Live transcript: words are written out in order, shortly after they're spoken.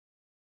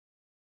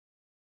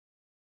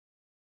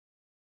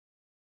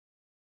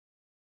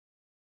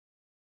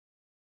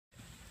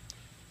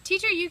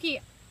Teacher Yuki,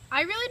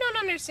 I really don't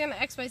understand the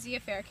XYZ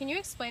affair. Can you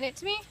explain it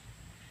to me?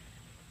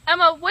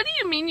 Emma, what do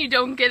you mean you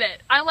don't get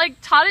it? I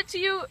taught it to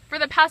you for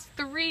the past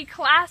 3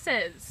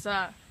 classes.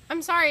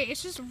 I'm sorry,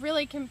 it's just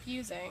really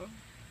confusing.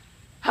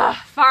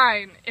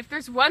 Fine. If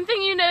there's one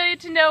thing you need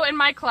to know in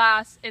my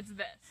class, it's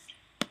this.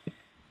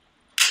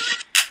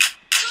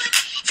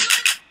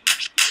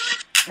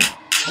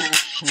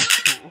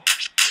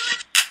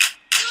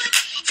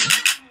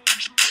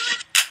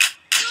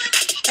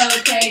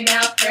 Okay,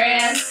 now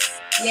friends,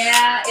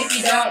 yeah, if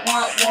you don't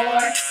want war,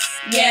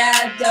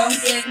 yeah, don't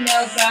give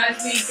no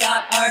bribes, we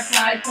got our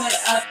pride, put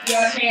up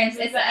your hands,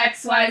 it's the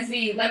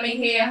XYZ, let me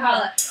hear you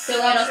holla, so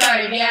it all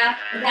started, yeah,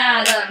 with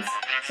Adams,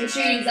 the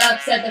trees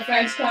upset the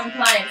French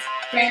compliance,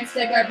 France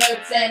took our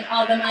boats and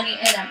all the money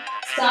in them,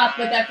 stop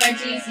with that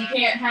Frenchies, you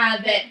can't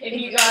have it, if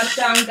you got a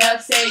strong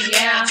gov, say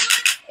yeah,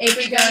 if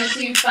you're going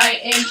to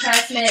fight in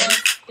pressmen,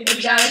 if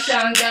you got a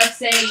strong gov,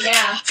 say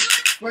yeah.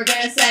 We're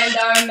gonna send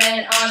our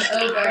men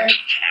on over.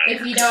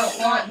 If you don't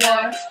want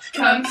war,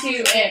 come to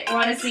it.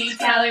 Wanna see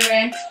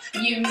Talleyrand?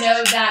 You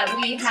know that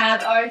we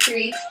have our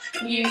 3.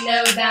 You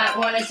know that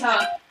wanna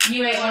talk.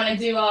 You ain't wanna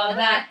do all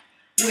that.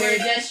 We're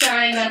just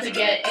trying not to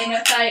get in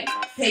a fight.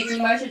 Piggy,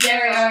 Marsha,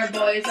 Jerry, our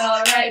boys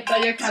alright.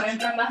 But you're coming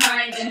from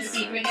behind in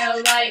secret,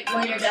 no light.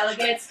 When your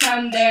delegates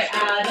come, they're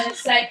out of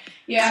sight.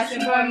 You're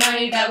asking for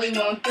money that we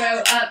won't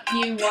throw up.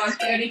 You want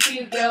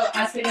 32, go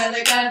ask another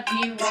gov.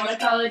 You want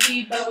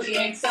apology, but we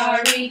ain't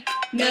sorry.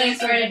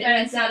 Millions for the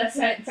dance, not a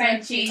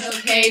Frenchie.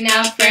 Okay,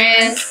 now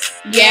friends,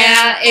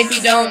 yeah, if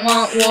you don't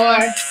want war,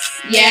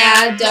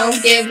 yeah,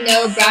 don't give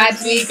no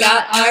bribes. We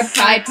got our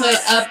pride, put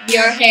up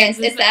your hands.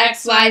 It's the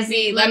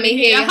XYZ, let me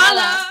hear you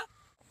holla.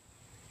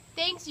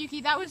 Thanks,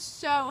 Yuki, that was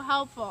so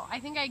helpful. I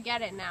think I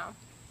get it now.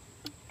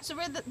 So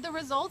the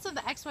results of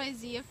the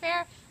XYZ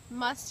affair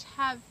must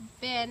have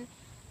been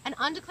an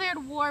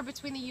undeclared war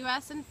between the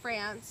U.S. and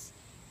France,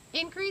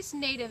 increased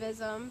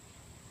nativism,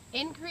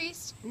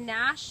 increased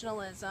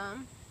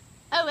nationalism,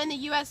 and the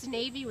U.S.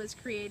 Navy was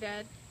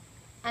created,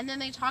 and then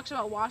they talked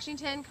about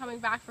Washington coming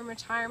back from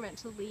retirement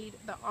to lead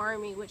the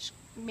Army, which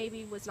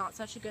maybe was not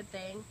such a good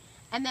thing,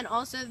 and then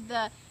also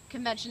the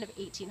Convention of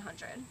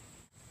 1800.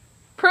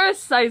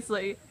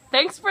 Precisely.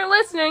 Thanks for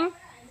listening.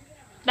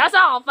 That's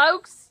all,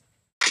 folks.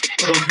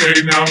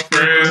 Okay, now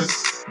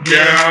friends,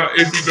 yeah,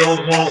 if you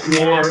don't want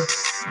war,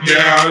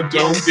 yeah,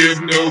 don't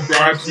give no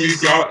bribes, we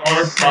got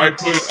our pride,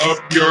 put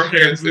up your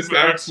hands, it's the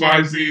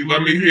XYZ,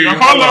 let me hear you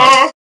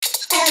holla!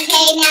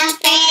 Okay, now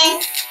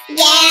friends,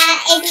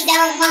 yeah, if you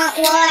don't want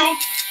war,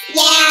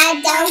 yeah,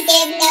 don't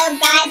give no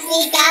bribes,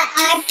 we got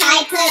our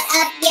pride, put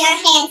up your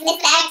hands,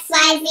 it's the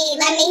XYZ,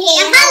 let me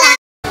hear you holla!